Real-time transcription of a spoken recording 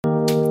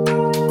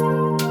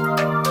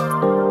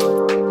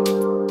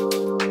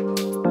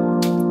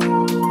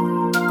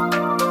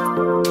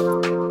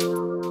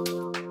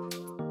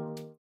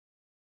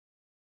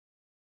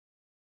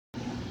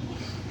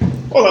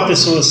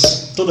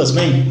pessoas, todas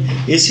bem?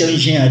 Esse é o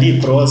Engenharia e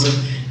Prosa,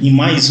 em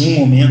mais um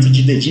momento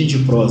de Dedinho de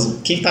Prosa.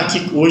 Quem está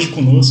aqui hoje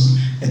conosco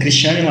é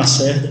Cristiane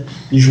Lacerda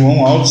e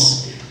João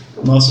Alves,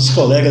 nossos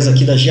colegas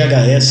aqui da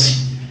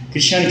GHS.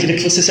 Cristiane, queria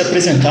que você se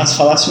apresentasse,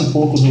 falasse um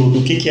pouco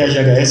do que é a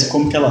GHS,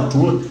 como que ela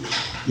atua,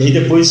 e aí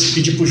depois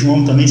pedir para o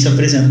João também se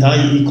apresentar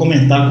e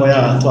comentar qual é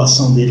a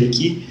atuação dele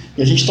aqui,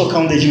 e a gente tocar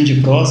um dedinho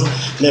de prosa,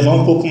 levar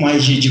um pouco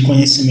mais de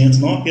conhecimento,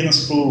 não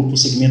apenas para o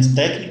segmento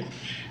técnico,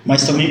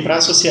 mas também para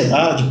a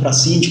sociedade, para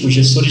síndicos,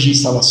 gestores de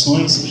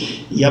instalações,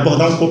 e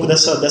abordar um pouco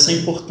dessa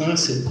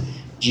importância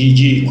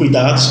de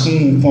cuidados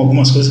com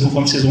algumas coisas,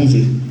 conforme vocês vão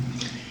ver.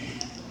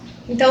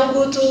 Então,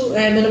 Guto,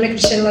 meu nome é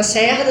Cristiane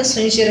Lacerda,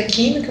 sou engenheira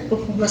química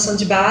por formação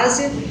de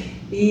base,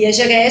 e a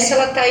GHS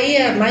está aí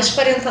há mais de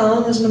 40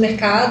 anos no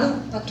mercado,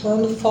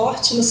 atuando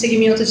forte no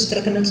segmento de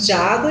tratamento de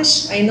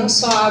águas, aí não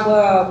só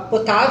água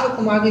potável,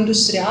 como água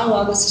industrial,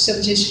 água sistema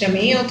de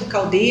resfriamento,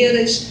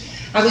 caldeiras,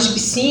 águas de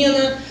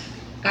piscina,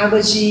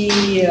 água de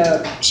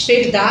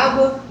espelho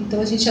d'água.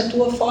 Então a gente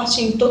atua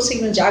forte em todo o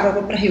segmento de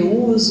água para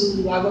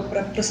reuso, água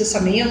para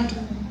processamento,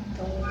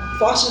 então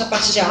forte na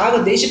parte de água,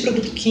 desde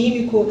produto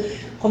químico,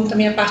 como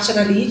também a parte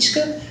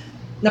analítica.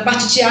 Na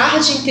parte de ar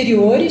de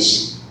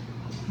interiores,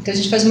 então a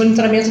gente faz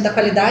monitoramento da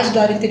qualidade do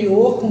ar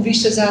interior com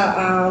vistas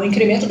ao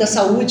incremento da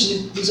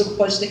saúde dos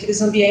ocupantes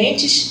daqueles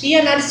ambientes e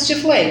análise de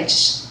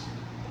efluentes.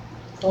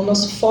 Então, o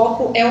nosso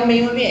foco é o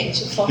meio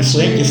ambiente.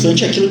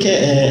 Efluente é aquilo que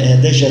é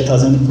DG,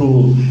 trazendo para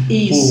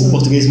o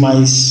português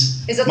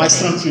mais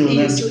tranquilo,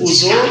 né? Tipo,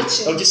 usou,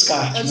 é o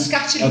descarte. É o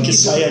descarte líquido. É o que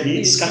sai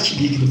ali, isso. Descarte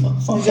líquido.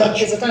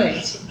 Fantástico.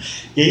 Exatamente.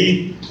 E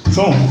aí,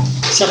 João,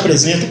 se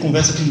apresenta,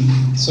 conversa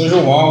com... Sou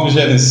João Alves,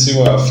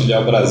 gerencio a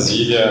filial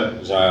Brasília,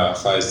 já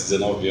faz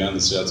 19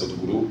 anos, já estou do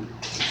grupo.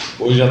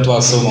 Hoje a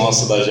atuação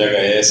nossa da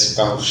GHS, o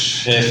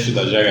carro-chefe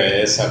da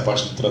GHS é a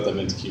parte do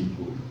tratamento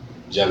químico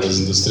de águas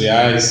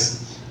industriais,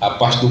 a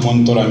parte do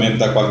monitoramento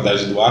da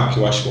qualidade do ar, que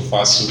eu acho que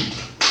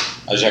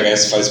a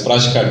GHS faz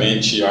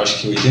praticamente, eu acho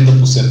que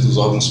 80% dos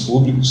órgãos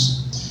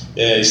públicos.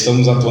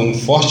 Estamos atuando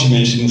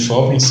fortemente no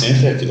shopping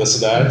center aqui da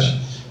cidade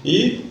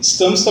e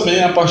estamos também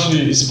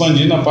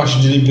expandindo a parte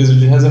de limpeza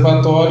de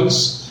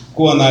reservatórios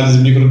com análise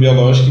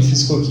microbiológica e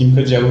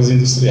fisicoquímica de águas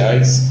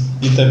industriais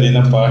e também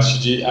na parte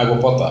de água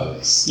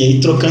potáveis. E aí,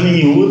 trocando em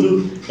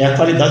miúdo, é a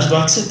qualidade do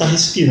ar que você está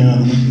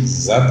respirando, né?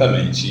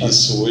 Exatamente.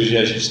 Isso, hoje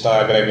a gente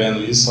está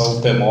agregando isso ao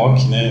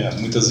PMOC, né?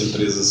 Muitas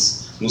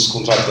empresas nos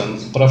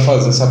contratando para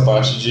fazer essa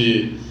parte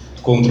de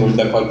controle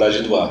da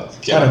qualidade do ar,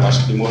 que é a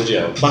parte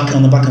primordial.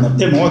 Bacana.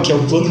 PMOC é o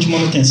Plano de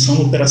Manutenção,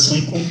 Operação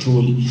e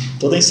Controle.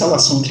 Toda a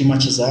instalação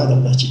climatizada,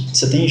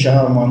 você tem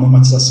já uma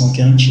normatização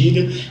que é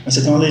antiga, mas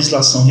você tem uma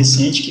legislação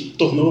recente que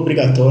tornou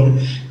obrigatório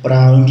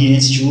para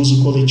ambientes de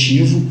uso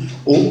coletivo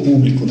ou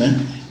público, né?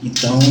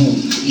 Então,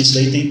 isso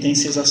daí tem que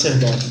ser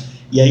exacerbado.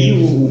 E aí,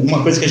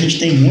 uma coisa que a gente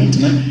tem muito,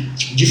 né?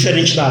 Tipo,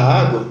 diferente da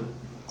água,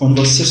 quando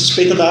você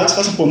suspeita da água, você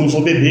fala assim, não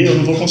vou beber, eu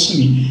não vou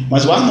consumir.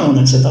 Mas o ar não,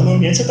 né? Você está no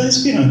ambiente, você está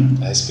respirando.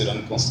 Está respirando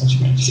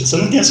constantemente. Você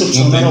não tem essa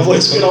opção, não vou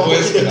respirar um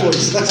pouco depois.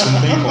 Isso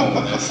não tem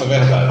como, né? Isso é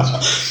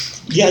verdade.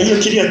 E aí eu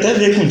queria até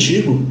ver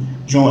contigo,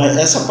 João,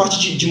 essa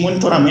parte de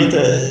monitoramento,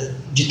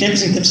 de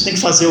tempos em tempos você tem que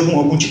fazer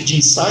algum tipo de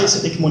ensaio,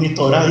 você tem que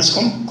monitorar isso,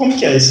 como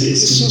que é esse?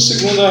 Isso,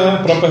 segundo a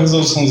própria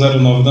resolução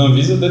 09 da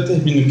Anvisa,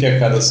 determina que a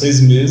cada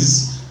 6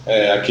 meses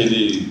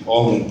aquele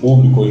órgão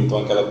público ou então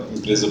aquela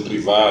empresa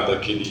privada,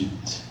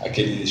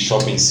 aquele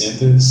shopping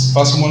center,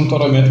 faça um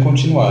monitoramento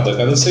continuado. A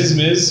cada 6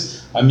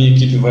 meses, a minha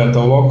equipe vai até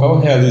o local,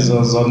 realiza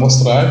as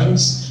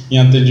amostragens em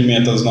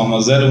atendimento às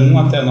normas 01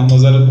 até a norma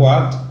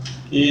 04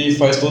 e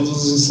faz todos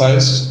os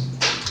ensaios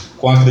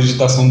com a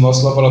acreditação do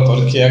nosso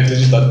laboratório, que é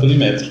acreditado pelo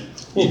Inmetro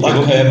e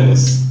pelo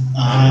Regulas.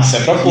 Isso é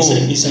para pouco.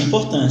 Isso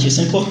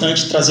é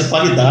importante trazer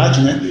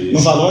qualidade, né? No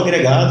valor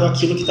agregado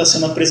àquilo que está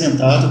sendo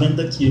apresentado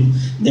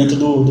dentro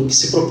do que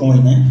se propõe,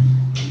 né?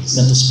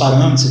 Dentro dos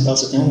parâmetros e tal,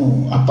 você tem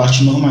a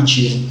parte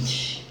normativa.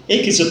 E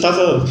aí, Cris,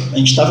 a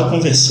gente estava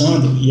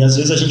conversando e às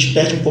vezes a gente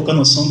perde um pouco a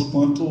noção do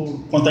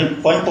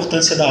qual a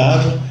importância da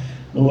água,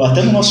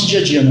 até no nosso dia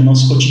a dia, no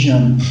nosso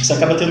cotidiano. Você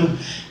acaba tendo...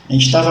 A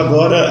gente estava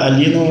agora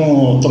ali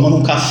tomando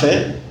um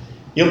café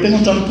e eu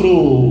perguntando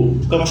pro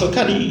cara, falei,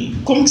 cara, e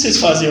como que vocês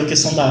fazem a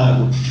questão da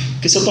água?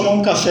 Porque se eu tomar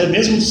um café,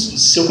 mesmo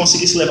se eu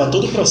conseguisse levar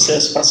todo o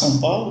processo para São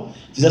Paulo,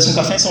 fizesse um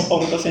café em São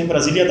Paulo, um café em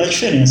Brasília, ia dar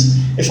diferença.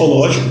 Ele falou,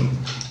 lógico.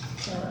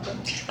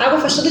 A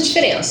água faz toda a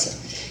diferença.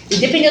 E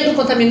dependendo do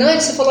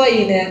contaminante, você falou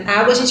aí, né? A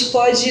água a gente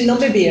pode não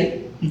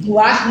beber, o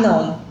ar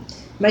não.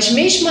 Mas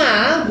mesmo a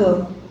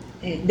água,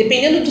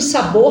 dependendo do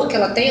sabor que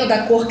ela tem ou da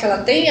cor que ela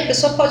tem, a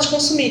pessoa pode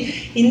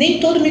consumir. E nem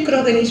todo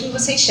micro-organismo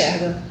você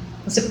enxerga.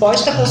 Você pode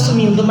estar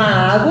consumindo uma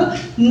água,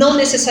 não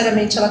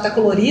necessariamente ela está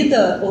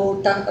colorida, ou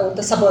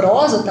está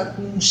saborosa, ou está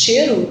com um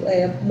cheiro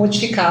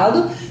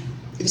modificado,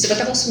 e você vai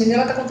estar consumindo e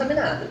ela está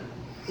contaminada.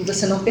 E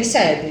você não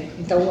percebe.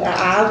 Então, a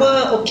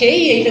água,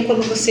 ok, ainda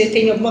quando você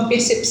tem alguma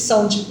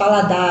percepção de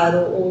paladar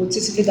ou de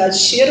sensibilidade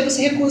de cheiro,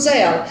 você recusa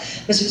ela.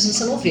 Mas às vezes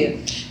você não vê.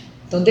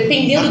 Então,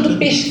 dependendo do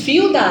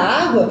perfil da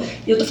água,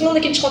 e eu estou falando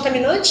aqui de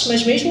contaminantes,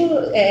 mas mesmo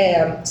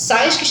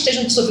sais que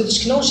estejam dissolvidos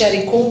que não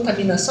gerem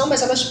contaminação,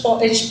 mas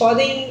eles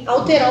podem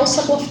alterar o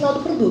sabor final do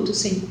produto,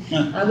 sim.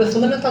 A água é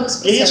fundamental nesse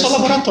processo. E é só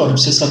laboratório,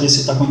 para você saber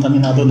se está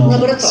contaminado ou não.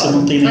 Laboratório, você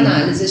não tem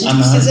análise. A gente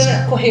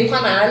precisa correr com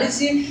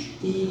análise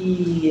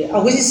e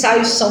alguns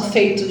ensaios são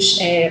feitos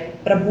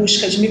para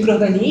busca de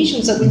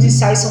micro-organismos, alguns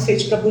ensaios são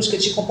feitos para busca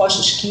de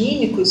compostos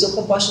químicos ou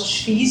compostos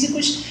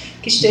físicos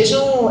que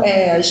estejam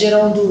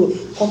gerando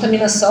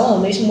contaminação ou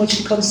mesmo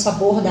modificando o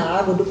sabor da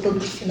água, do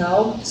produto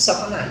final, só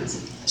com análise.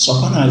 Só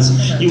com análise.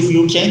 E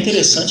o que é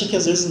interessante é que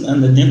às vezes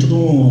dentro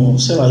do,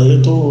 sei lá, eu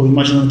estou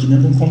imaginando que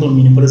dentro de um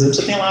condomínio, por exemplo,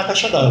 você tem lá a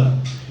caixa d'água.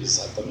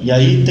 Exatamente. E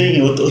aí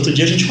tem, outro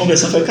dia a gente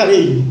conversando, falei, cara,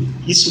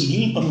 isso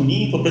limpa, não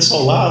limpa, o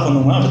pessoal lava,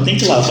 não lava, tem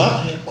que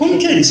lavar? Como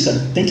que é isso,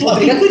 cara? Tem que lavar,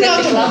 tem que cuidar.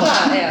 Tem que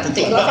lavar,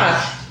 tem que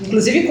lavar.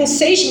 Inclusive com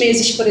 6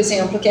 meses, por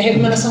exemplo, que é a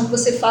recomendação que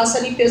você faça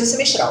a limpeza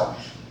semestral.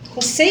 Com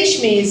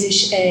 6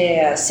 meses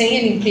sem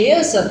a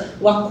limpeza,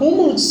 o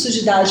acúmulo de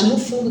sujidade no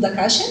fundo da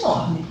caixa é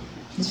enorme.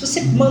 Se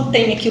você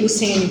mantém aquilo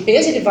sem a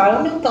limpeza, ele vai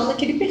aumentando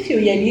aquele perfil.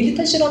 E ali ele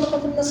está gerando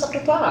contaminação para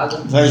a tua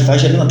água. Vai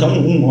gerando até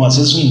às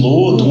vezes um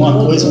lodo,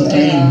 uma coisa, um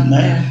trem,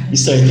 né?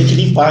 Isso aí, tem que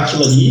limpar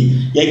aquilo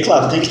ali. E aí,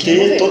 claro, tem que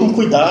ter todo um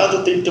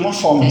cuidado, tem que ter uma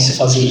forma de se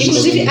fazer isso.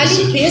 Inclusive, a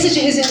limpeza de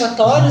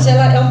reservatórios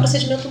ela é um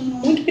procedimento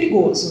muito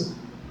perigoso.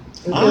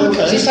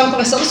 A gente estava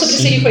conversando sobre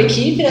isso aqui com a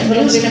equipe,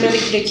 durante o treinamento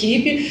aqui para a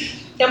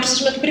equipe. É um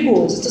procedimento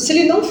perigoso. Então, se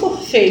ele não for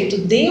feito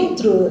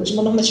dentro de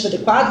uma normativa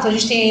adequada, então a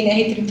gente tem a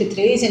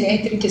NR33 e a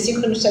NR35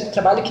 do Ministério do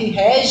Trabalho que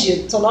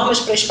rege, são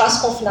normas para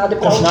espaço confinado e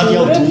para altura.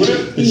 Confinado em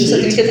altura. Isso, a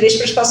 33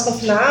 para espaço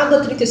confinado, a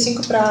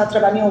 35 para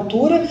trabalho em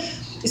altura.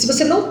 E se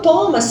você não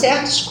toma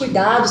certos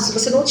cuidados, se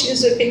você não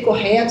utiliza o EPI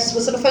correto, se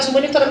você não faz um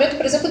monitoramento,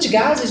 por exemplo, de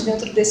gases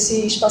dentro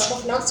desse espaço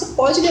confinado, você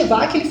pode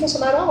levar aquele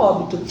funcionário a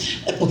óbito.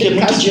 É porque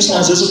muito disso,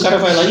 às vezes o cara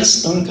vai lá e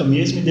estanca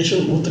mesmo e deixa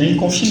o trem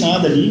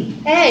confinado ali.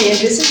 E às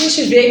vezes a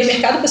gente vê aí no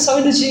mercado o pessoal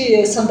indo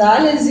de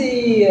sandálias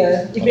e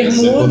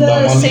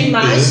bermuda, sem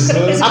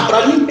máscara.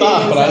 Para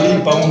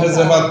limpar um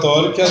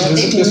reservatório que às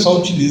vezes o pessoal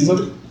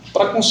utiliza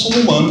para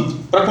consumo humano.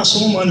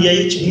 E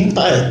aí não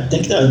tá,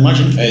 tem que dar,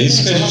 imagina. É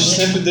isso que a gente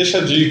sempre deixa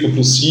a dica para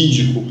o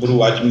síndico, para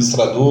o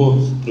administrador,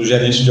 para o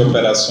gerente de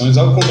operações.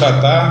 Ao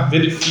contratar,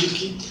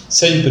 verifique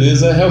se a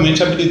empresa é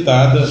realmente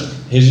habilitada,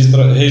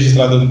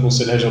 registrada no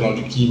Conselho Regional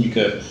de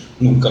Química,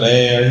 no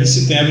CREA, e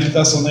se tem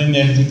habilitação da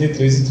NR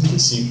 33 e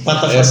 35.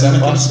 Essa é a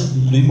parte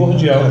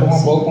primordial para uma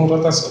boa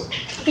contratação.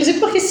 Inclusive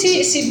porque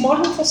se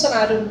morre um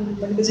funcionário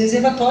no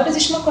reservatório,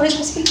 existe uma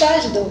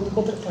corresponsabilidade do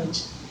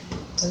contratante.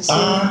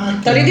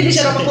 Então, além dele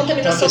gerar uma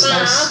contaminação na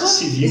água,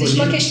 existe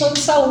uma questão de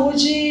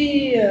saúde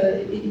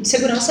e de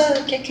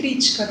segurança que é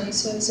crítica, né?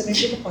 Isso é bem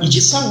preocupante. E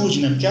de saúde,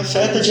 né? Porque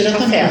afeta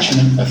diretamente,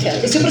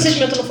 Afeta. E se o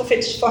procedimento não for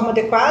feito de forma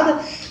adequada,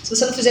 se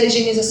você não fizer a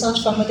higienização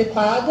de forma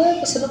adequada,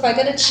 você não vai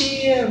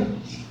garantir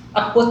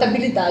a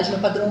potabilidade, o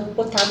padrão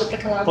potável para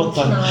aquela água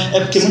final.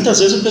 É porque muitas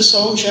vezes o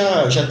pessoal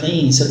já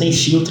tem, você tem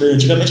filtro,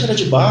 antigamente era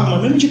de barro,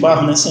 mas mesmo de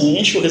barro, né? Você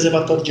enche o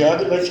reservatório de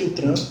água e vai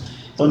filtrando.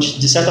 Então,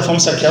 de certa forma,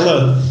 se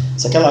aquela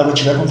água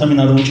estiver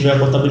contaminada ou não tiver a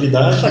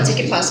potabilidade, pode ser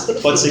que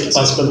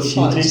passe pelo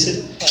filtro. E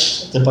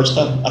você pode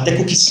estar até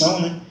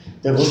cocção, né?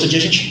 Outro dia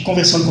a gente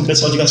conversando com o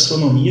pessoal de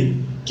gastronomia,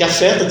 que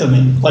afeta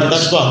também a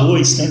qualidade do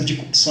arroz, tempo de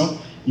cocção,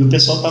 e o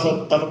pessoal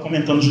estava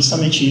comentando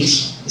justamente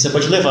isso. E você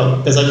pode levar,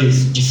 apesar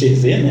de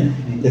ferver, né?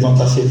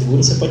 Levantar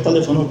fervura, você pode estar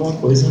levando alguma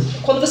coisa.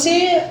 Quando você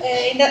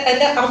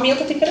ainda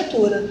aumenta a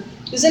temperatura,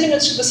 e os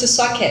alimentos que você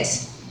só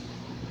aquece?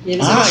 E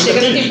você não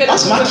chega na temperatura.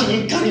 As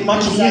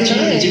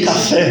maquininhas de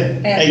café.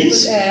 É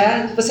isso?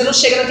 Você não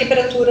chega na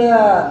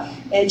temperatura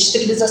de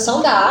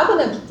esterilização da água,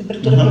 né?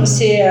 Temperatura para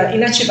você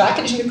inativar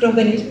aqueles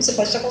micro-organismos, você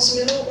pode estar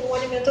consumindo um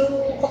alimento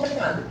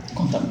contaminado.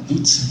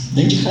 Putz,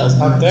 dentro de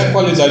casa. Até a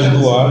qualidade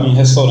do ar em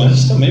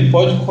restaurantes também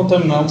pode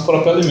contaminar o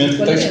próprio alimento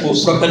que está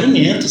exposto. O próprio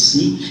alimento,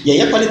 sim. E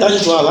aí a qualidade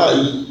do ar lá,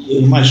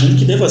 eu imagino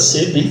que deva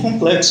ser bem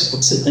complexo,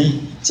 porque você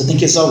tem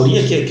que exaurir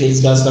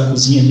aqueles gases da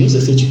cozinha ali, os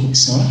efeitos de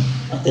cocção,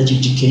 até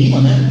de queima,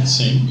 né?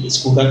 Sim.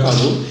 Expurgar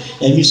calor.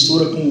 E aí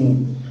mistura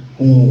com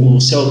o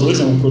CO2,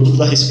 né, o produto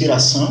da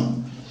respiração,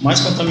 mais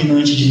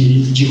contaminante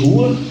de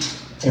rua.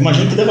 Eu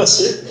imagino que deva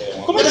ser.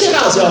 Como é que você vai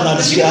fazer a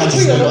análise de ar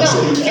desse negócio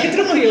aí? Fique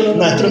tranquilo.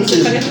 Não é tranquilo.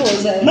 Fica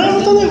nervoso. Não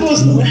estou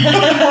nervoso, não.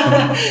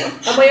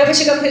 Amanhã vai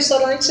chegar no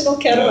restaurante e não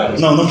quero mais.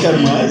 Não quero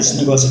mais esse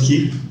negócio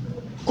aqui.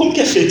 Como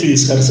que é feito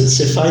isso, cara?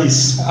 Você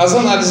faz... As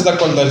análises da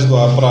qualidade do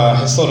ar para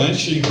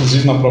restaurante,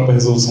 inclusive na própria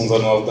resolução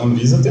 09 da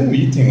Anvisa, tem um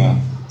item lá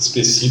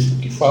específico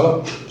que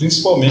fala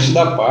principalmente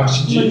da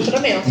parte de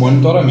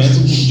monitoramento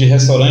de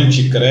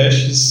restaurante,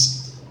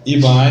 creches e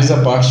mais a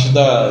parte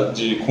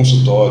de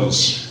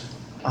consultórios.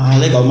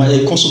 Legal, mas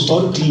aí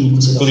consultório clínico,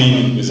 você está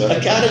falando. Exato. É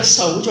que a área de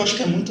saúde eu acho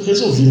que é muito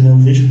resolvida, né? Eu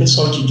vejo o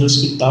pessoal de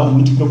hospital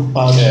muito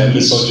preocupado com o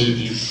isso. pessoal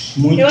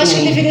muito... Eu acho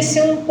que deveria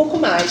ser um pouco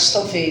mais,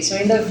 talvez. Eu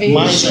ainda vejo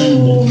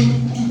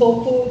um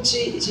pouco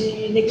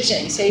de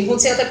negligência. E quando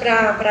você entra para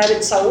a área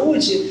de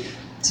saúde,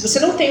 Se você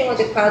não tem um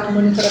adequado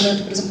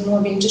monitoramento, por exemplo, no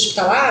ambiente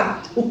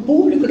hospitalar, o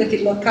público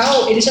daquele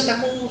local, ele já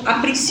está, a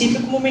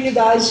princípio, com uma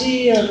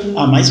imunidade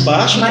mais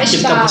baixa, mais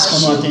porque ele está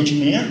buscando um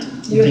atendimento.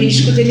 E o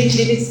risco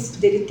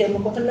dele ter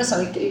uma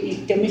contaminação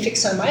e ter uma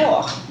infecção é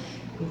maior.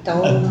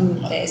 Então,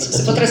 se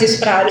você for trazer isso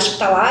para a área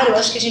hospitalar, eu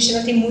acho que a gente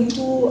ainda tem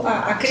muito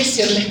a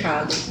crescer no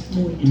mercado.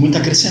 E muito a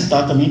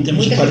acrescentar também em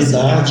termos de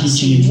qualidade.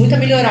 Muito a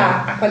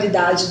melhorar a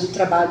qualidade do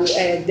trabalho,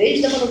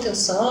 desde a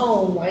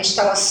manutenção, a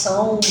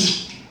instalação,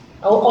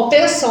 a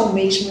operação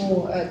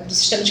mesmo do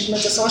sistema de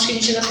climatização, acho que a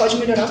gente ainda pode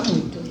melhorar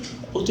muito.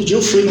 Outro dia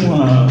eu fui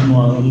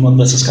numa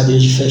dessas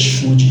cadeias de fast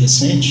food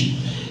recente,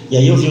 e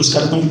aí eu vi os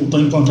caras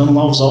estão implantando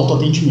lá os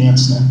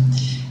autoatendimentos, né?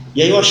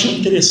 E aí eu achei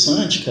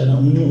interessante, cara,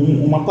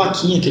 uma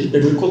plaquinha que ele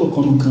pegou e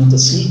colocou no canto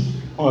assim,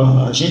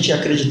 ó, a gente é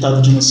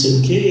acreditado de não sei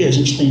o que, a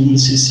gente tem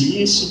isso, isso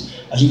e isso,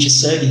 a gente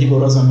segue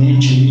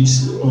rigorosamente,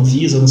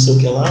 Anvisa, não sei o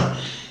que lá.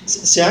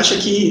 Você acha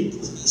que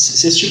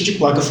se esse tipo de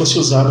placa fosse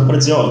usado para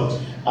dizer, ó,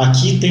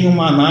 aqui tem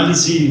uma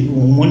análise,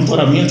 um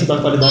monitoramento da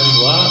qualidade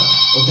do ar,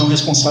 ou tem um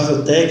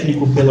responsável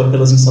técnico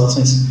pelas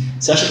instalações,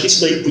 você acha que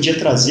isso daí podia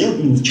trazer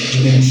algum tipo de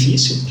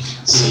benefício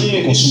para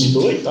o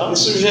consumidor e tal?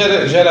 Isso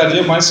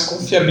geraria mais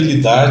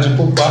confiabilidade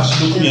por parte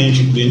do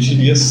cliente. O cliente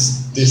iria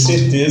ter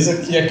certeza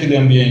que aquele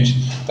ambiente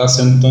está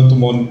sendo tanto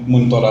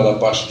monitorado a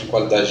parte de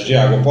qualidade de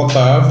água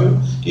potável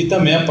e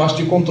também a parte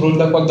de controle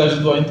da qualidade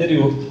do ar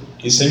interior.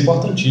 Isso é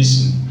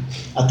importantíssimo.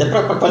 Até para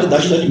a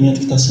qualidade do alimento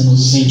que está sendo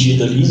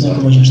vendido ali, né,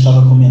 como a gente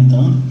estava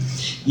comentando.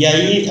 E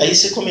aí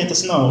você comenta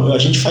assim, não, a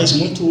gente faz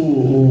muito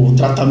o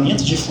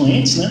tratamento de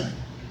efluentes, né?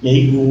 E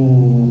aí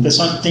o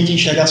pessoal tende a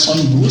enxergar só a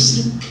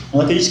indústria.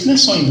 Eu acredito que não é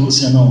só a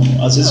indústria, não.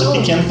 Às vezes o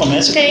pequeno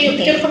comércio... O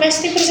pequeno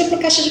comércio tem, por exemplo,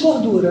 caixa de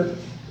gordura.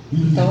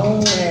 Então,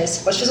 você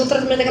pode fazer um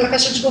tratamento daquela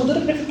caixa de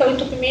gordura para evitar o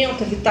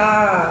entupimento,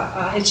 evitar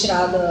a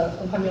retirada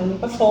com o caminhão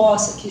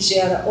limpa-fossa, que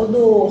gera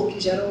odor,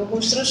 que gera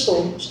alguns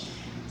transtornos.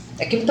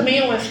 Aquilo também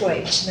é um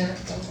efluente, né?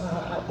 Então,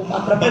 a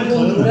própria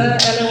gordura,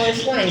 ela é um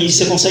efluente. E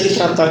você consegue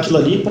tratar aquilo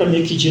ali para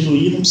meio que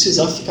diluir, não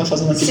precisar ficar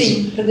fazendo aquilo.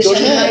 Sim, para deixar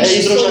ele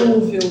mais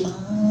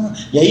solúvel.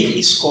 E aí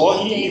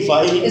escorre e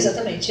vai...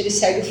 Exatamente, ele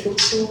segue o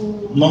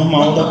fluxo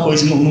normal da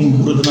coisa, não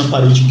gruda na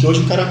parede. Porque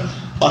hoje o cara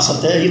passa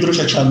até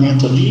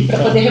hidrojateamento ali. Para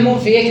poder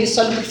remover aquele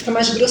sólido que fica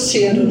mais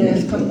grosseiro, né?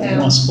 Fica,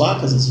 umas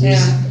placas, às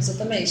vezes.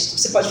 Exatamente.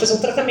 Você pode fazer um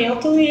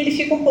tratamento e ele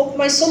fica um pouco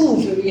mais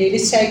solúvel. E ele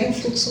segue o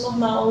fluxo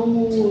normal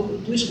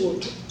do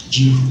esgoto.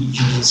 De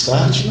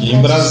descarte. E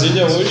em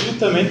Brasília hoje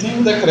também tem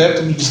um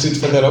decreto do Distrito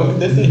Federal que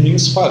determina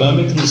os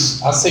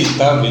parâmetros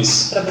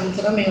aceitáveis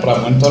para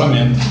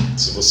monitoramento.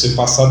 Se você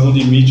passar do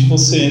limite,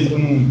 você entra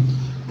num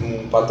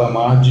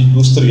patamar de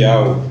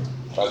industrial,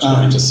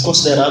 praticamente assim.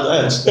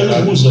 Considerado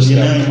pelo uso ali,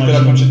 né?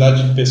 Pela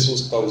quantidade de pessoas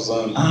que está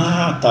usando.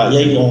 Tá. E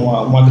aí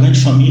uma grande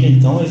família,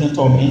 então,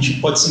 eventualmente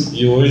pode ser...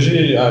 E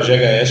hoje a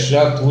GHS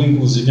já atua,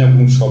 inclusive, em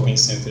alguns shopping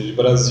centers de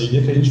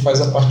Brasília, que a gente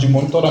faz a parte de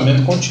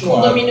monitoramento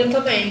continuado. Condomínio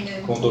também, né?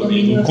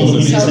 Condomínio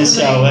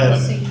residencial,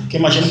 Porque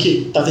imagino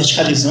que está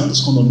verticalizando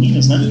os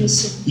condomínios, né?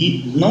 Isso.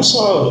 E não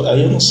só,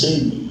 aí eu não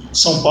sei...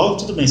 São Paulo,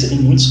 tudo bem, você tem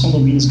muitos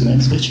condomínios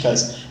grandes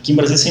verticais. Aqui em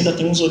Brasília você ainda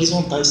tem uns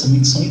horizontais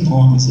também, que são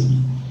enormes ali.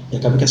 E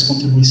acaba que as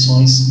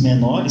contribuições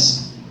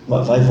menores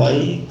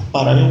vai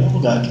parar em algum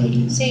lugar aquilo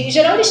ali. Sim, em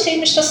geral eles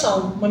têm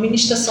uma mini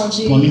estação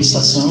de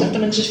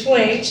tratamento de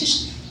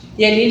efluentes,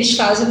 e ali eles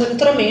fazem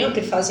monitoramento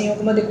e fazem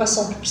alguma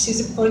adequação que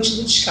precise antes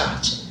do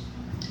descarte.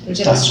 Em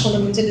geral, esses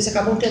condomínios eles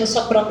acabam tendo a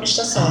sua própria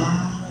estação.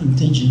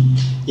 Entendi.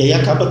 E aí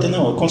acaba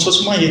tendo, como se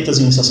fosse uma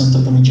ETAzinha, estação de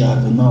tratamento de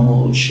água,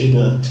 não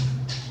chega...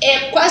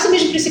 É quase o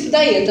mesmo princípio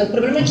da ETA. O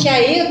problema é que a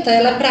ETA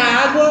ela é para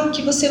a água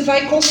que você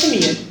vai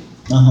consumir.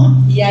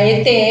 E a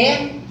ETE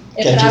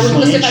é para a água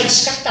que você vai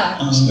descartar.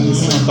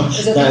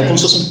 É como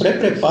se fosse um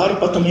pré-preparo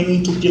para também não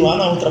entupir lá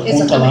na outra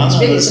ponta. Lá.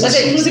 Beleza.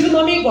 Mas inclusive o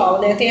nome é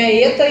igual, né? Tem a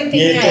ETA e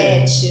tem a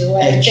ET, ou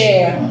a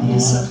ETE.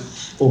 Isso.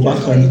 Pô,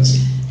 bacana.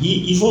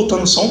 E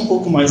voltando só um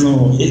pouco mais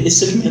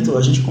esse segmento,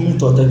 a gente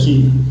comentou até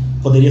que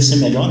poderia ser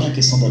melhor, né? A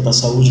questão da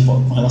saúde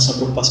com relação à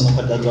preocupação na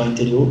qualidade do ar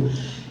interior.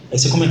 Aí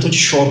você comentou de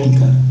shopping,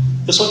 cara.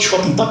 O pessoal de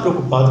shopping está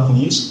preocupado com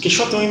isso, porque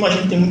shopping eu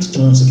imagino que tem muito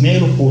trânsito, que nem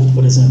aeroporto,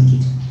 por exemplo.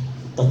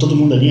 Tá todo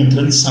mundo ali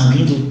entrando e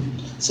saindo.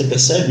 Você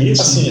percebe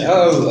isso? Assim,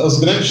 os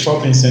grandes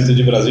shopping centers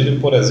de Brasília,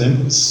 por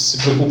exemplo, se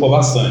preocupam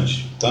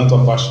bastante. Tanto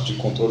a parte de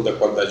controle da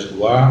qualidade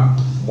do ar,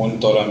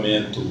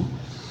 monitoramento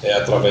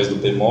através do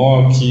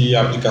PMOC,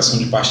 a aplicação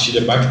de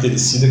pastilha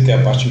bactericida, que é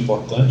a parte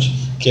importante,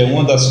 que é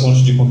uma das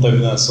fontes de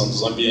contaminação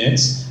dos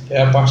ambientes, que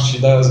é a partir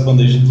das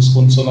bandejas dos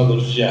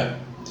condicionadores de ar.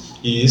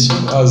 E isso,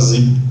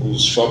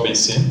 os shopping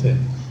centers,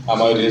 a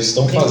maioria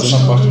estão fazendo a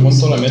parte de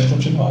monitoramento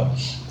continuado.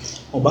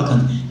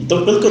 Bacana.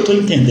 Então, pelo que eu estou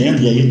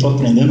entendendo, e aí eu estou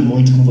aprendendo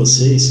muito com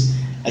vocês,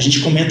 a gente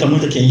comenta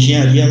muito que a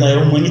engenharia ela é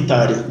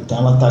humanitária, então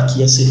ela está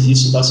aqui a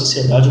serviço da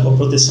sociedade ou para a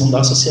proteção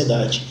da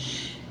sociedade.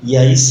 E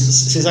aí,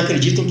 vocês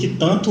acreditam que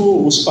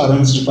tanto os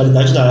parâmetros de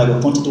qualidade da água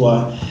quanto do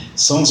ar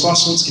são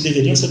assuntos que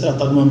deveriam ser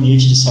tratados no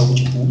ambiente de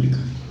saúde pública?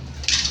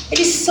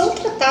 Eles são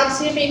tratados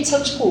em ambiente de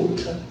saúde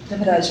pública, na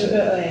verdade.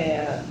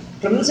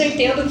 Pelo menos eu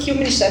entendo que o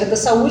Ministério da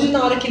Saúde,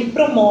 na hora que ele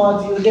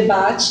promove o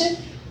debate,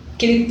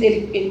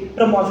 que ele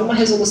promove uma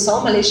resolução,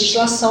 uma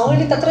legislação,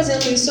 ele está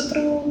trazendo isso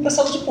para a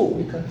saúde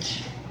pública.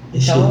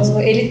 Então,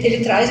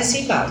 ele traz esse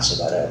embate.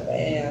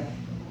 Agora,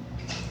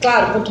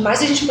 claro, quanto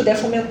mais a gente puder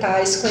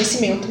fomentar esse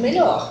conhecimento,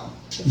 melhor.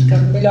 Fica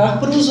melhor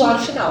para o usuário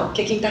final,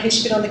 que é quem está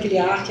respirando aquele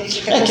ar, que é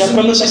quem quer que é a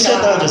própria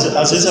sociedade.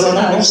 Às vezes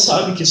ela não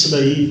sabe que isso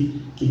daí,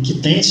 que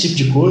tem esse tipo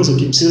de coisa,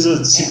 que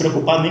precisa se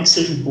preocupar, nem que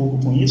seja um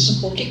pouco com isso.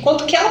 Um pouco. E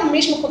quanto que ela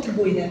mesma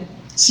contribui, né?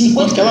 Sim,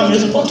 quanto que ela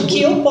mesma contribui. Quanto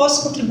que eu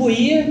posso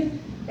contribuir,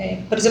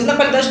 por exemplo, na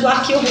qualidade do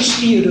ar que eu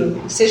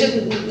respiro, seja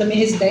na minha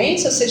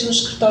residência, ou seja no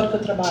escritório que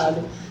eu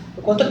trabalho.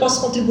 O quanto eu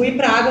posso contribuir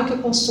para a água que eu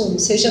consumo,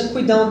 seja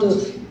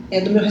cuidando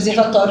do meu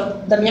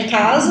reservatório da minha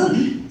casa,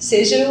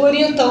 seja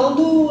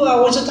orientando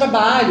aonde eu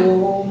trabalho,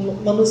 ou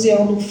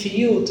manuseando um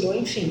filtro,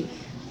 enfim.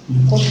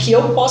 Quanto que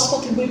eu posso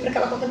contribuir para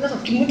aquela contaminação.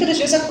 Porque muitas das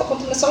vezes a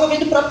contaminação ela vem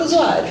do próprio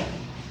usuário.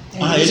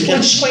 Por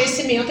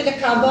desconhecimento ele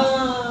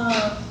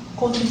acaba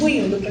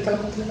contribuindo para aquela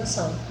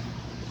contaminação.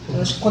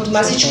 Eu acho que quanto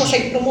mais a gente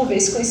consegue promover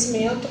esse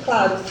conhecimento,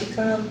 claro,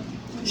 fica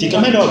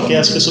melhor, porque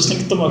as pessoas têm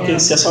que tomar, porque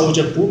se a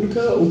saúde é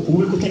pública, o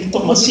público tem que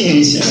tomar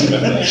ciência.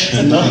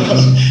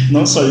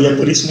 Não só, e é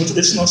por isso muito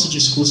desse nosso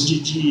discurso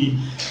de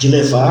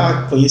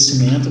levar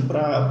conhecimento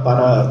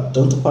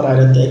tanto para a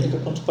área técnica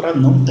quanto para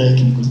não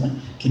técnicos, né,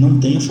 que não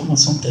têm a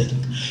formação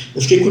técnica.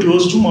 Eu fiquei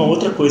curioso de uma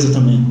outra coisa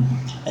também.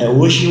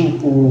 Hoje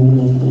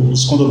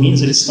os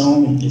condomínios eles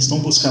estão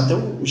buscando até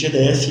o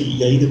GDF,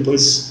 e aí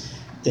depois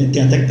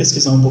tem até que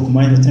pesquisar um pouco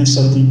mais, tem a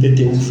história do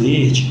IPTU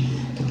verde,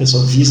 que o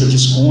pessoal visa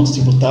desconto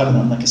tributário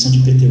na questão de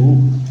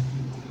IPTU,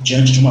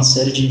 diante de uma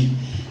série de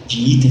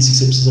itens que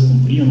você precisa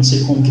cumprir. Eu não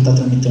sei como que está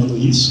tramitando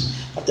isso.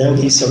 Até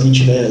se alguém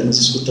estiver nos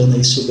escutando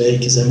aí, souber e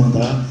quiser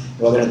mandar,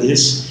 eu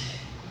agradeço.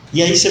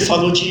 E aí você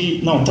falou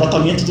de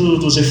tratamento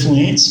dos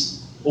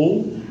efluentes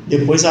ou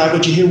depois a água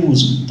de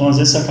reuso. Então, às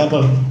vezes, você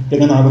acaba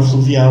pegando a água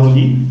fluvial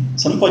ali,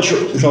 você não pode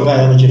jogar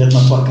ela direto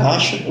na tua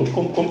caixa, ou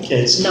como que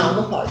é isso?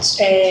 Não pode.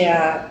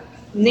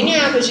 Nem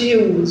a água de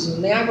reuso,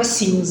 nem a água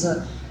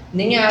cinza,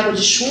 nem a água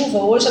de chuva,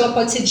 hoje ela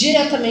pode ser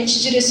diretamente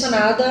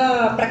direcionada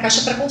para a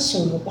caixa para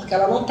consumo, porque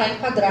ela não está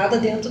enquadrada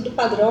dentro do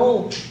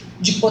padrão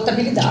de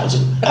potabilidade.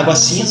 Água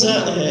cinza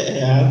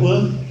é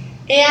água...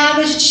 É a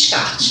água de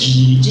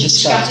descarte.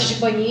 Descarte de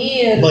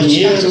banheiro,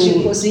 descarte de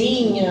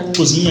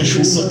cozinha,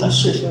 chuva, tá?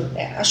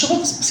 A chuva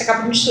você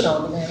acaba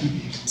misturando, né?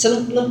 Você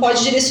não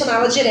pode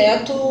direcioná-la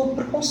direto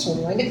para o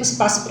consumo. Ainda que você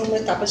passe por uma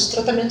etapa de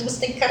tratamento,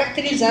 você tem que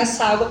caracterizar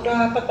essa água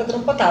para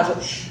padrão potável.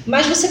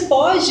 Mas você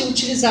pode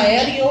utilizar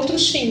ela em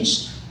outros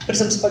fins. Por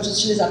exemplo, você pode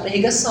utilizar para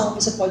irrigação,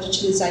 você pode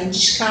utilizar em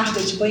descarga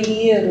de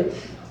banheiro,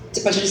 você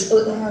pode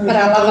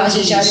para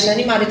lavagem de área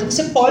inanimada. Então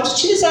você pode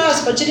utilizar,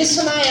 você pode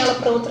direcionar ela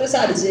para outras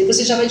áreas. E aí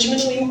você já vai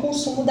diminuir o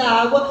consumo da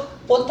água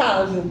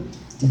potável.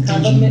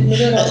 Acaba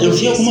melhorando. Eu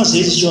vi algumas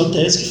vezes de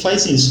hotéis que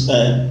faz isso.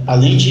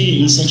 Além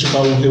de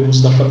incentivar o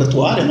reuso da própria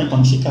toalha, né,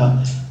 quando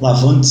fica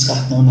lavando,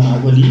 descartando a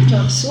água ali. É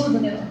um absurdo,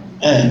 né?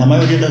 Na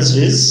maioria das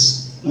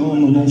vezes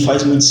não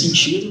faz muito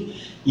sentido.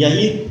 E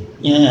aí,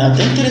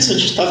 até interessante, a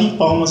gente estava em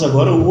Palmas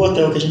agora, o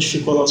hotel que a gente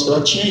ficou lá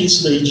hospedado tinha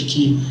isso daí, de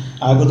que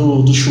a água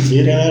do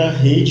chuveiro era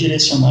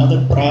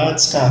redirecionada para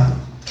descarga.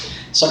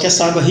 Só que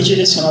essa água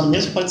redirecionada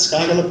mesmo para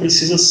descarga, ela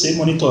precisa ser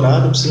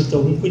monitorada, precisa ter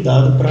algum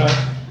cuidado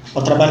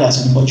para trabalhar,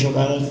 você não pode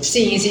jogar ela...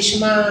 Sim, existe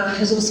uma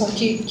resolução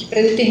que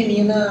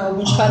predetermina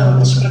alguns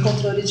parâmetros para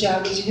controle de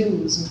água de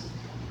reuso.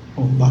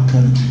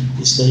 Bacana,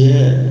 isso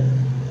daí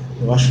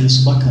eu acho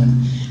isso bacana.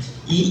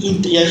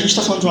 E a gente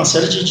está falando de uma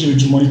série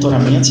de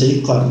monitoramentos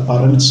aí, claro,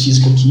 parâmetros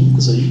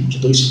físico-químicos aí, de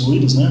dois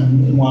fluidos, né,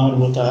 um ar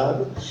e outra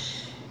água.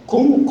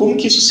 Como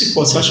que isso se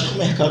pode? Você acha que o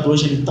mercado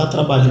hoje está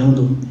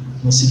trabalhando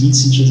no seguinte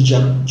sentido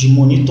de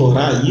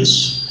monitorar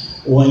isso,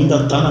 ou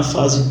ainda está na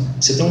fase...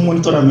 Você tem um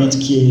monitoramento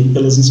que,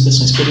 pelas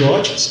inspeções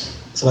periódicas,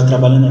 você vai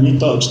trabalhando ali,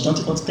 de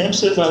tanto em tanto tempo,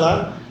 você vai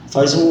lá,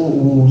 faz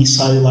o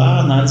ensaio lá,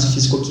 análise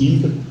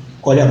físico-química,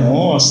 colhe a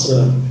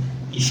amostra,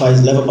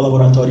 leva para o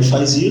laboratório e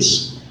faz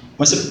isso,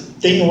 mas você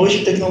tem hoje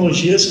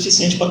tecnologia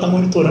suficiente para estar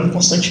monitorando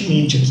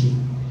constantemente aqui.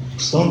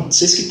 Então,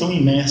 vocês que estão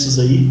imersos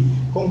aí,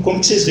 como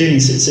que vocês veem?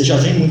 Você já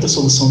vê muita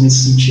solução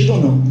nesse sentido ou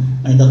não?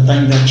 Ainda está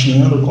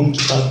engatinhando? Como que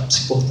está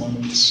se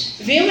portando isso?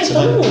 Vem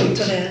aumentando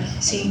muito, né?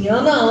 Assim,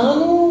 ano a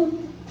ano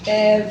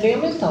vem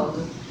aumentando.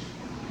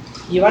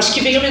 E eu acho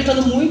que vem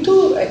aumentando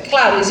muito...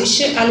 Claro,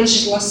 existe a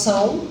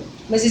legislação,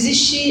 mas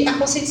existe a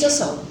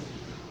conscientização.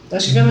 Eu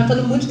acho que vem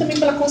aumentando muito também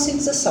pela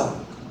conscientização.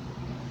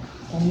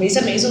 Então, mês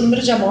a mês, o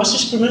número de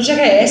amostras para o número de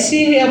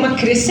HGS é uma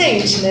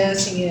crescente, né?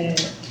 Assim,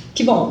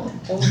 que bom.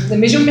 Então,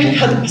 mesmo o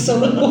mercado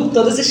passando por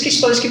todas as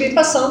questões que vem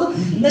passando,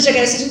 na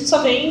GHS a gente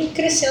só vem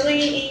crescendo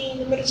em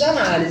número de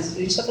análises. A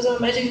gente está fazendo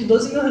uma média de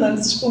 12 mil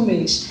análises por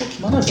mês.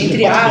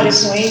 Entre ar,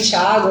 efluente,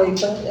 água,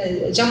 então,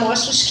 de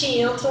amostras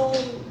que entram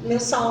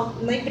mensal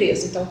na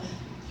empresa. Então,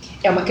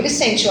 é uma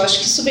crescente. Eu acho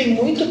que isso vem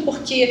muito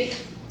porque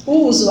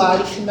o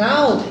usuário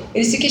final,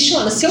 ele se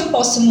questiona, se eu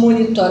posso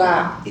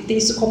monitorar e ter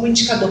isso como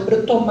indicador para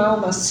eu tomar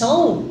uma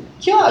ação,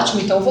 que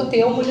ótimo, então eu vou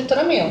ter um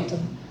monitoramento.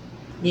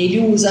 E ele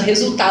usa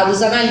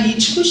resultados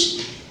analíticos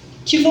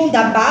que vão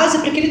dar base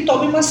para que ele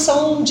tome uma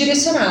ação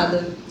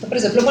direcionada. Então, por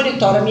exemplo, eu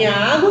monitoro a minha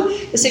água,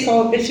 eu sei qual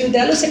é o perfil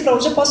dela, eu sei para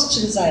onde eu posso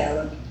utilizar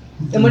ela.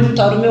 Eu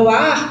monitoro o meu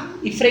ar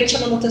e frente à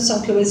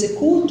manutenção que eu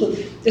executo,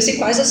 eu sei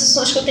quais as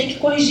ações que eu tenho que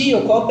corrigir,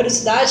 ou qual a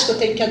velocidade que eu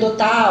tenho que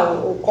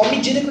adotar, ou qual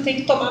medida que eu tenho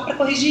que tomar para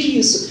corrigir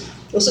isso.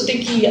 Ou se eu tenho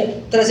que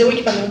trazer um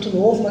equipamento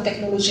novo, uma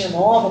tecnologia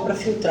nova para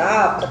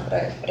filtrar,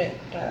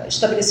 para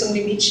estabelecer um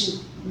limite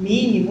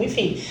mínimo,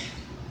 enfim.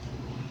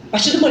 A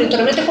partir do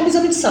monitoramento é como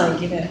exame de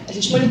sangue, né? A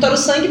gente monitora o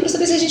sangue para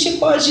saber se a gente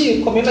pode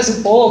comer mais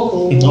um pouco,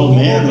 ou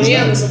menos,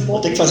 né? Um pouco. Ou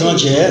tem que fazer uma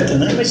dieta,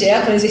 né? Uma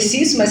dieta, um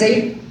exercício, mas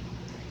aí,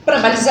 para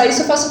balizar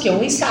isso, eu faço o quê?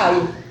 Um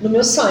ensaio no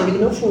meu sangue, no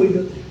meu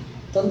fluido.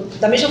 Então,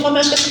 da mesma forma,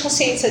 eu acho que essa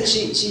consciência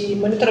de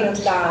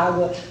monitoramento da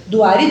água,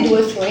 do ar e do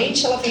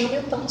efluente, ela vem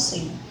aumentando,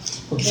 sim.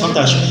 Que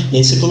fantástico. E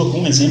aí você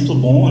colocou um exemplo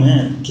bom,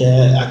 né? Que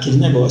é aquele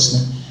negócio,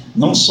 né?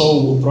 Não só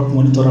o próprio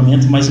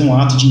monitoramento, mas um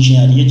ato de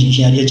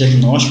engenharia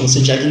diagnóstica, você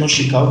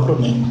diagnosticar o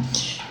problema.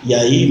 E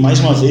aí, mais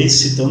uma vez,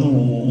 citando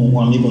um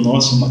amigo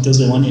nosso, o Matheus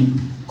Leone,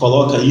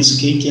 coloca isso,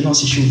 quem não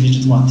assistiu o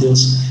vídeo do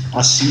Matheus,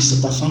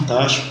 assista, tá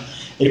fantástico.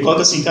 Ele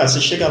coloca assim, cara,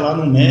 você chega lá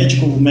no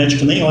médico, o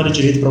médico nem olha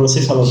direito para você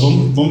e fala,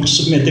 vamos te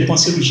submeter com uma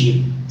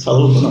cirurgia. Você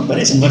fala, não,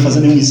 peraí, você não vai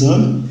fazer nenhum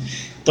exame?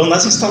 Então,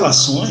 nas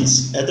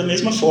instalações, é da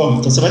mesma forma.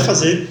 Então, você vai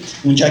fazer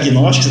um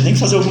diagnóstico, você tem que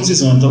fazer alguns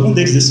exames. Então, alguns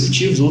deles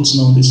destrutivos, outros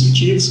não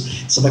destrutivos.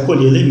 Você vai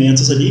colher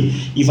elementos ali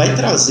e vai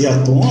trazer à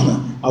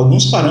tona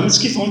alguns parâmetros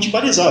que vão te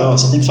balizar. Ó,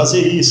 você tem que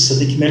fazer isso, você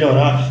tem que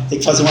melhorar, tem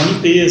que fazer uma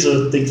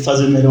limpeza, tem que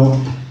fazer melhor,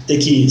 tem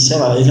que, sei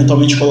lá,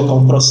 eventualmente colocar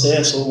um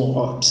processo, ou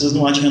ó, precisa de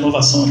um ar de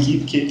renovação aqui,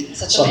 porque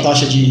sua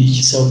taxa de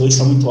CO2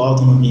 está muito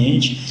alta no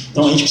ambiente.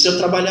 Então, a gente precisa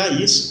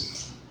trabalhar isso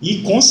e,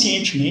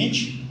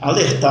 conscientemente,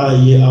 alertar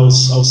aí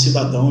aos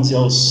cidadãos e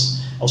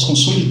aos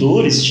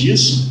consumidores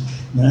disso,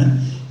 né,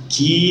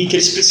 que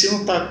eles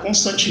precisam estar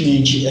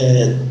constantemente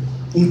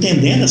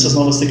entendendo essas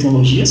novas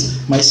tecnologias,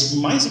 mas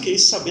mais do que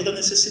isso, saber da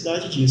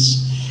necessidade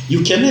disso. E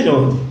o que é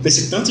melhor, com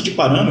esse tanto de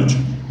parâmetro,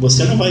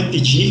 você não vai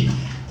pedir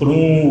para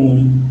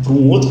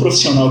um outro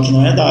profissional que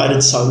não é da área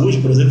de saúde,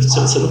 por exemplo,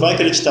 você não vai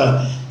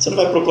acreditar, você não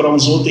vai procurar um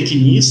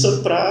zootecnista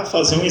para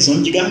fazer um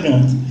exame de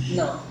garganta.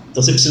 Não.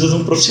 Então você precisa de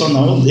um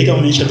profissional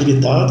legalmente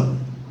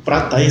habilitado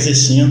para estar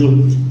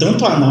exercendo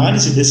tanto a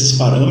análise desses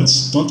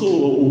parâmetros,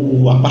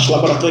 tanto a parte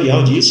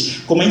laboratorial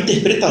disso, como a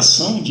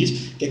interpretação disso,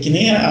 que é que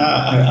nem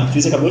a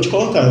Cris acabou de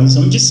colocar, um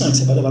exame de sangue,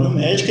 você vai levar no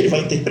médico, ele vai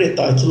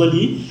interpretar aquilo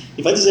ali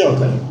e vai dizer, ó,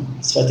 cara,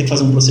 você vai ter que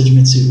fazer um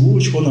procedimento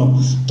cirúrgico ou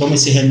não, toma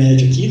esse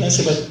remédio aqui, né,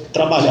 você vai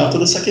trabalhar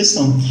toda essa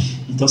questão.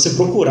 Então você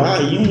procurar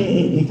aí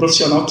um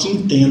profissional que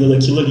entenda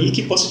daquilo ali e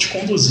que possa te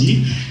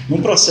conduzir num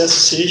processo,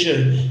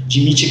 seja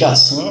de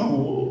mitigação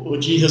ou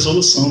de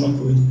resolução da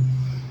coisa.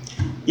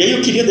 E aí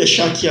eu queria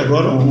deixar aqui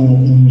agora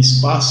um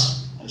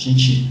espaço, a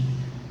gente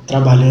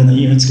trabalhando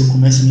aí, antes que eu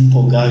comece a me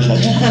empolgar já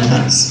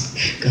demais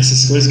com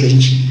essas coisas que a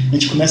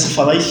gente começa a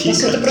falar e fica...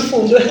 Assunto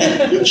profundo.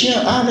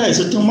 Aliás,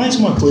 eu tenho mais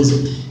uma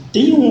coisa.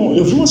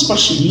 Eu vi umas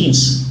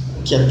pastilhinhas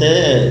que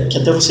até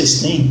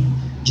vocês têm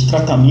de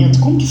tratamento.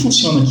 Como que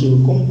funciona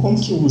aquilo? Como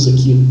que usa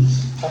aquilo?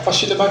 A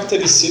pastilha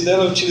bactericida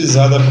ela é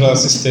utilizada para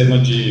sistema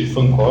de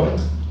fan coil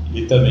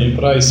e também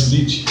para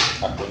split,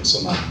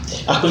 ar-condicionado.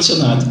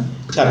 Ar-condicionado.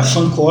 Cara,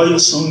 fan coil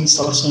são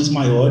instalações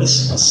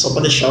maiores, só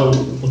para deixar o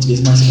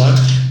português mais claro.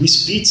 O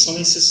split são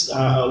esses,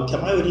 o que a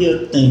maioria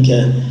tem, que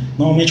é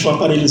normalmente um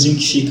aparelhozinho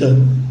que fica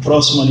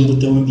próximo ali do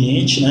teu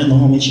ambiente, né?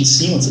 Normalmente em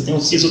cima, você tem o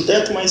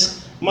piso-teto,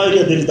 mas a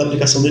maioria deles, da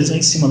aplicação deles é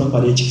em cima da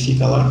parede que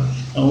fica lá,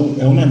 é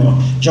o menor.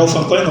 Já o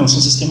fan coil não,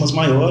 são sistemas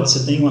maiores,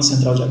 você tem uma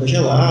central de água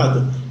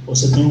gelada, ou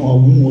você tem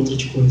algum outro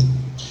de coisa.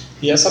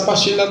 E essa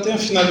pastilha tem a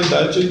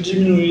finalidade de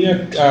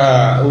diminuir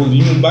o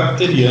líquido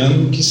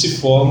bacteriano que se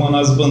forma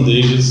nas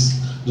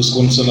bandejas dos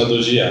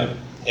condicionadores de ar.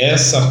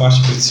 Essa é a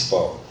parte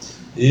principal.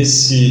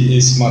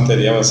 Esse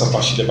material, essa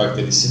pastilha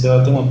bactericida,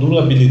 ela tem uma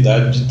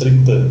durabilidade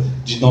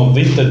de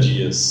 90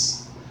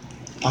 dias.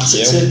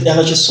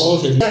 Ela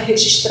dissolve ali. Está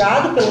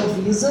registrado pela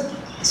Anvisa,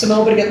 isso não é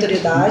uma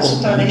obrigatoriedade,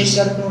 está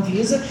registrado pela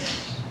Anvisa.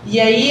 E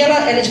aí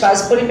ela é de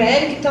base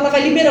polimérica, então ela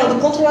vai liberando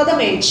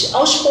controladamente.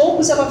 Aos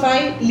poucos ela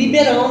vai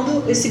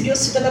liberando esse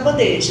biocida na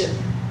bandeja.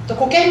 Então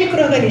qualquer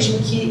micro-organismo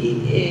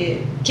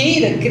que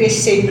queira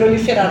crescer e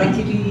proliferar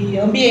naquele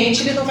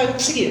ambiente, ele não vai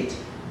conseguir.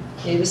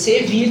 E aí você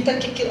evita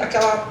que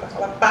aquela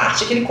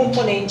parte, aquele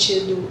componente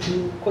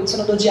do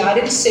condicionador de ar,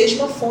 ele seja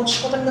uma fonte de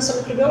contaminação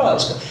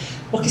microbiológica.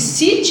 Porque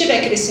se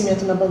tiver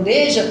crescimento na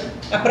bandeja,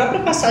 a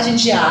própria passagem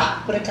de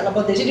ar por aquela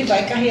bandeja, ele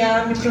vai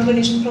carregar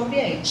micro-organismo para o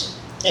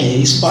ambiente.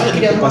 Espalha,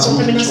 criando uma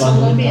contaminação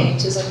no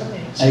ambiente,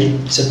 exatamente. Aí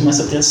você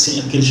começa a ter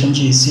o que eles chamam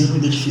de síndrome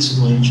do edifício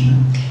doente,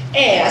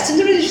 né? A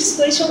síndrome do edifício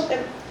doente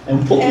é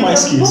um pouco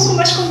mais que isso. É um pouco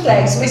mais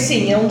complexo, mas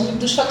sim, é um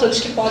dos fatores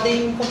que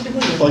podem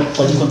contribuir.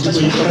 Pode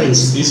contribuir para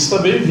isso. Isso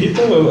também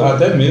evita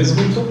até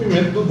mesmo o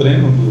entupimento do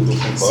dreno do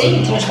fan coil.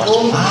 Sim,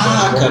 transbordo.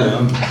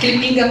 Caramba. Aquele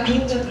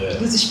pinga-pinga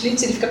dos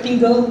splits, ele fica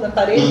pingando na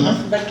parede,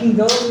 vai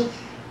pingando.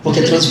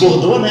 Porque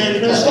transbordou, né?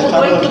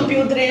 Transbordou e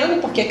entupiu o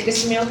dreno, porque é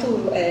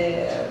crescimento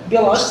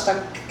biológico,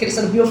 está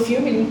crescendo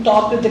biofilme, ele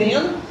entope o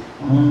dreno,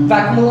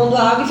 Vai acumulando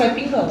água e vai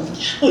pingando.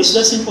 Isso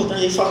deve ser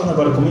importante. Aí falando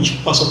agora, como a gente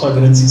passou para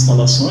grandes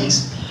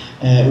instalações,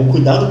 o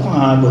cuidado com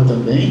a água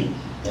também,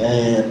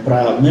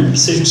 mesmo que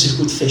seja um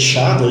circuito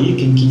fechado aí,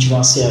 quem tiver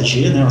uma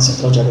CAG, né, uma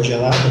central de água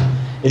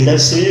gelada, ele deve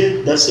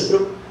se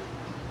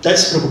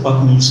preocupar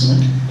com isso,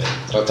 né?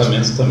 O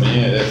tratamento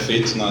também é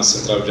feito na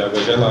central de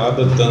água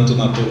gelada, tanto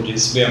na torre de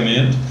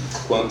resfriamento,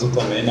 quanto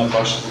também na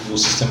parte do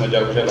sistema de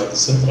água gelada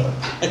central.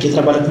 Quem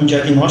trabalha com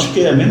diagnóstico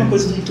é a mesma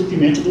coisa do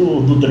entupimento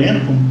do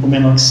dreno, por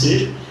menor que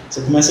seja.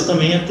 Você começa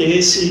também a ter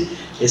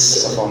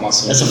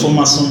essa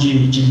formação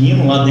de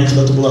limo lá dentro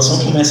da tubulação.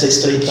 Sim. Começa a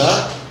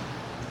estreitar.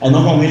 Aí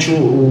normalmente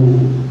o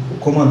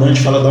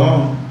comandante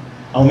fala,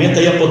 aumenta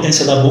aí a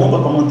potência da bomba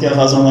para manter a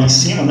vazão lá em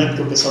cima, né?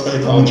 Porque o pessoal está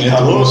reclamando de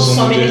calor.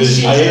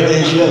 Aí a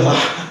energia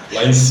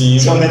lá em cima.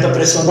 Você aumenta a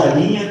pressão da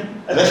linha,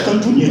 aí vai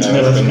ficando bonito,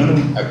 né?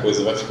 A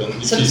coisa vai ficando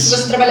difícil. Se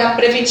você trabalhar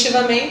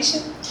preventivamente,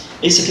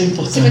 esse aqui é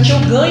importante. Você vai ter o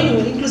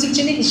ganho, inclusive,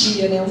 de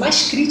energia, né? O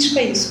mais crítico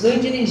é isso,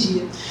 ganho de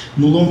energia.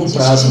 No longo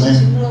prazo,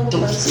 né?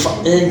 Prazo.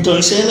 Então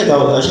isso aí é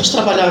legal. A gente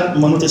trabalhar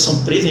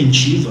manutenção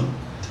preventiva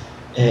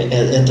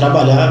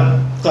trabalhar,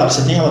 claro,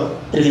 você tem ela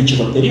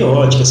preventiva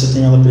periódica, você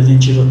tem ela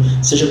preventiva,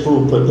 seja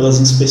pelas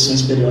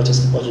inspeções periódicas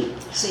que pode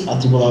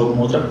atribular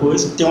alguma outra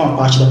coisa. Tem uma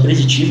parte da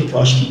preditiva, que eu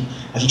acho que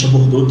a gente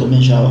abordou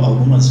também já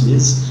algumas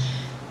vezes,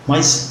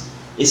 mas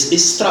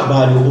esse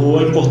trabalho, ou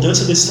a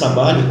importância desse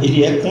trabalho,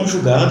 ele é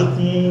conjugado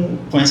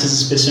com essas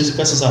inspeções e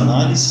com essas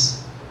análises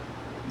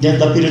dentro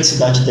da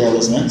periodicidade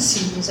delas, né?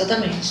 Sim,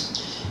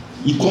 exatamente.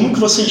 E como que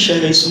você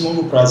enxerga isso no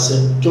longo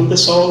prazo? Porque o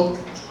pessoal,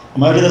 a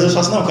maioria das vezes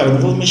fala assim, não, cara, eu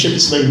não vou mexer com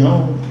isso daí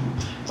não,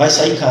 vai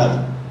sair caro.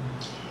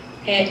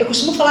 Eu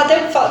costumo falar,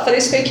 até falei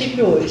isso com a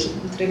equipe hoje,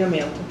 no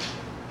treinamento.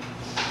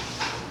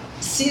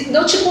 Se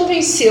não te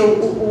convenceu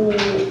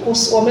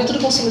o aumento do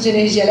consumo de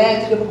energia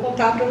elétrica, eu vou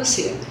contar para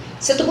você.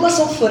 Se a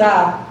tubulação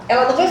furar,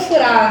 ela não vai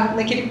furar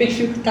naquele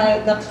perfil que está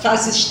na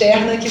fase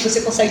externa que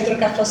você consegue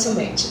trocar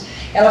facilmente.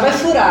 Ela vai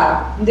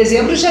furar em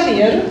dezembro e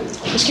janeiro,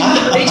 acho que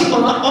bem de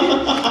MOP,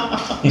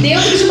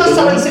 dentro de uma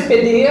sala de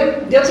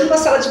CPD, dentro de uma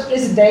sala de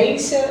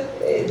presidência,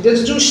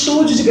 dentro de um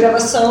estúdio de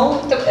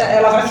gravação, então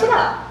ela vai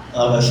furar.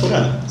 Ela vai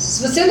furar.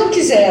 Se você não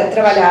quiser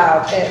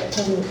trabalhar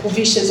com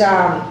vistas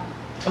a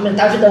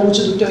aumentar a vida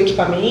útil do teu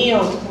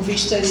equipamento, com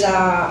vistas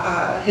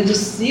a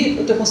reduzir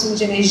o teu consumo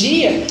de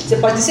energia, você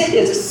pode ter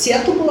certeza, se a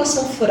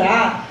tubulação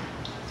furar,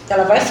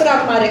 ela vai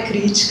furar numa área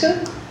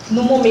crítica,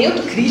 no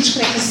momento crítico,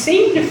 né, que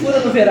sempre fura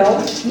no verão,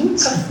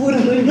 nunca fura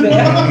no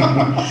inverno,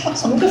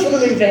 nunca fura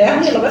no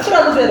inverno, ela vai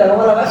furar no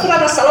verão, ela vai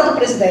furar na sala da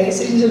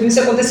presidência, a gente já viu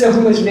isso acontecer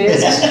algumas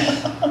vezes,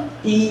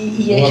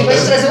 e aí vai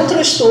te trazer um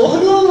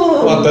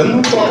transtorno... Ou até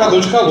no trocador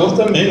de calor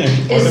também,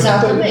 né?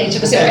 Exatamente,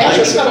 você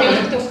perde o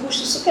equipamento que tem um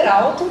custo super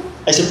alto.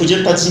 Aí você podia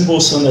estar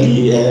desembolsando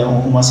ali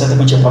uma certa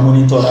quantia para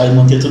monitorar e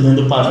manter tudo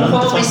dentro do parâmetro. De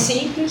uma forma mais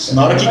simples.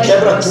 Na hora que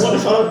quebra tudo,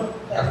 fala...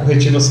 A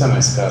corretiva sai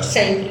mais cara.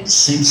 Sempre.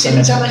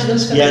 Sempre sai mais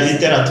caro. E a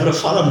literatura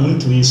fala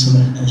muito isso,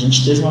 né? A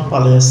gente teve uma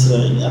palestra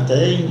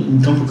até em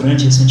Campo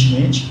Grande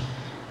recentemente,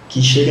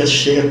 que chega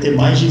a ter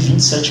mais de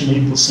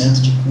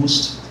 27,5% de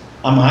custo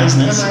a mais,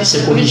 né? Se você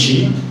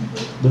corrigir.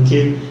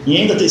 Você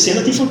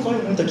ainda tem fancoin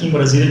muito aqui em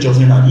Brasília de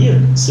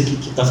alvenaria? Você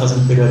que está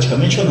fazendo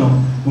periodicamente ou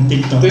não? Não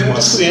tem tanto. Tem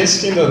muitos clientes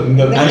que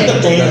ainda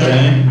tem,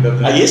 né?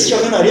 Aí esse de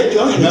alvenaria é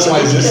pior ainda. Não,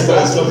 mas esses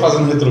estão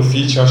fazendo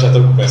retrofit, eu já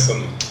estou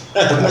começando.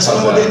 Está começando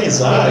a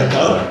modernizar e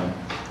tal.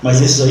 Mas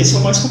esses aí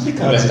são mais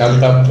complicados. O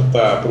mercado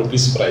está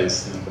propício para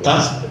isso. Né?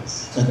 Tá.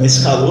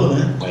 Nesse calor,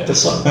 né? O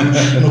pessoal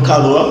no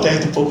calor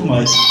aperta um pouco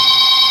mais.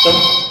 Então,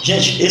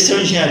 gente, esse é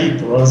o Engenharia e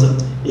Prosa.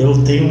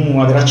 Eu tenho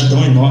uma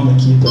gratidão enorme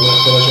aqui pela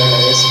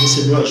GHS,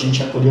 recebeu a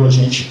gente, acolheu a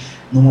gente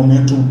num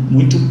momento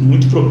muito,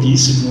 muito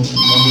propício, num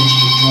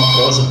ambiente de uma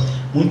prosa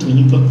muito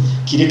ímpar.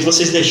 Queria que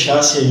vocês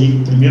deixassem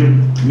aí,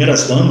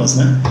 primeiras damas,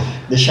 né?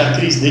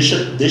 Cris,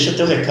 deixa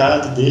teu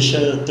recado,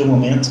 deixa teu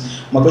momento.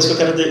 Uma coisa que eu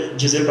quero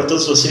dizer para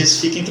todos vocês,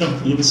 fiquem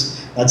tranquilos,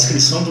 na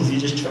descrição do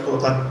vídeo a gente vai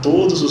colocar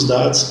todos os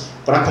dados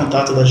para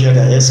contato da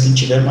GHS, quem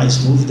tiver mais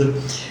dúvida.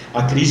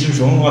 A Cris e o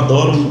João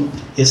adoram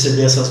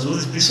receber essas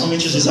dúvidas,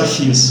 principalmente os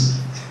desafios.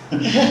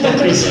 Então,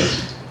 Cris,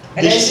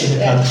 deixa esse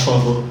recado, por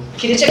favor.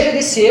 Queria te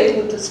agradecer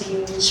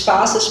por um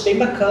espaço, acho bem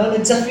bacana. O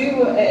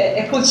desafio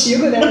é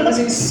contigo, né?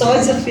 Assim, só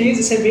desafios,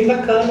 isso é bem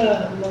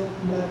bacana,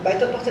 uma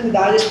baita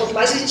oportunidade. Quanto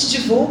mais a gente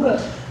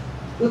divulga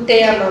o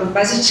tema,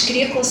 mais a gente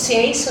cria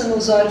consciência no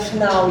usuário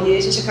final e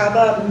a gente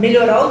acaba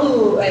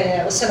melhorando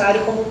o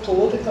cenário como um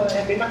todo. Então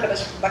é bem bacana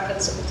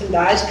essa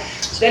oportunidade.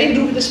 Se tiverem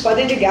dúvidas,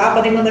 podem ligar,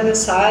 podem mandar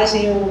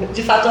mensagem.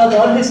 De fato, eu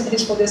adoro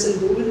responder essas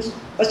dúvidas.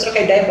 Pode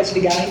trocar ideia, pode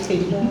ligar,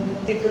 enfim, não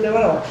tem problema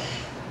não.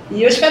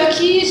 E eu espero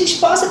que a gente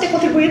possa ter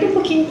contribuído um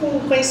pouquinho com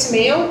o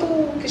conhecimento,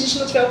 que a gente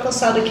não tiver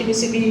alcançado aqui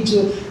nesse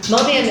vídeo,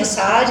 mandem a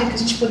mensagem, que a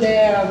gente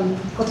puder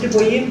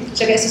contribuir, a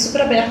GHS é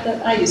super aberta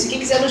a isso. E quem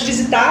quiser nos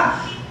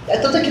visitar,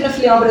 tanto aqui na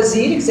filial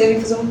Brasília, quiser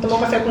tomar um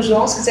café com o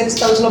João, se quiser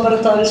visitar os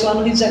laboratórios lá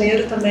no Rio de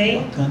Janeiro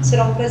também,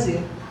 será um prazer.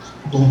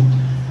 Bom,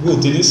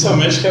 Guto,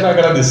 inicialmente quero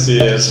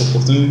agradecer essa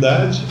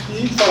oportunidade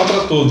e falar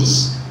para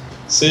todos.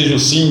 seja o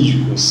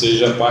síndico,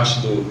 seja a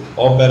parte do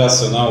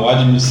operacional,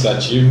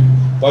 administrativo,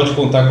 pode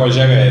contar com a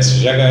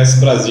GHS. GHS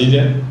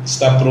Brasília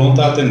está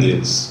pronta a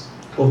atendê-los.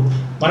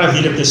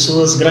 Maravilha,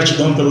 pessoas,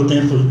 gratidão pelo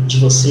tempo de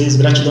vocês,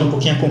 gratidão por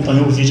quem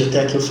acompanhou o vídeo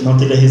até aqui ao final,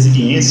 teve a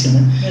resiliência,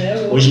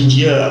 né? Hoje em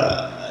dia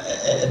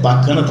é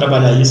bacana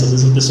trabalhar isso, às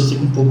vezes a pessoa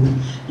fica um pouco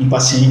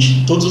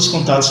impaciente. Todos os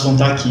contatos vão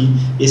estar aqui.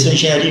 Esse é o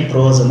Engenharia em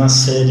Prosa na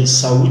série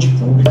Saúde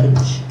Pública.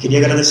 Queria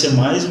agradecer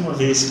mais uma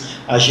vez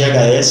a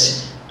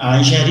GHS. A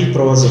Engenharia em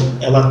Prosa,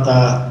 ela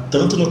está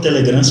tanto no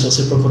Telegram, se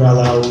você procurar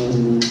lá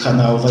o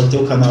canal, vai ter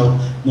o canal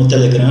no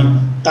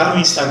Telegram, está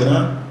no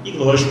Instagram e,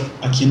 lógico,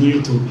 aqui no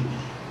YouTube.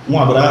 Um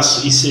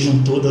abraço e sejam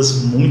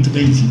todas muito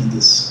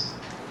bem-vindas.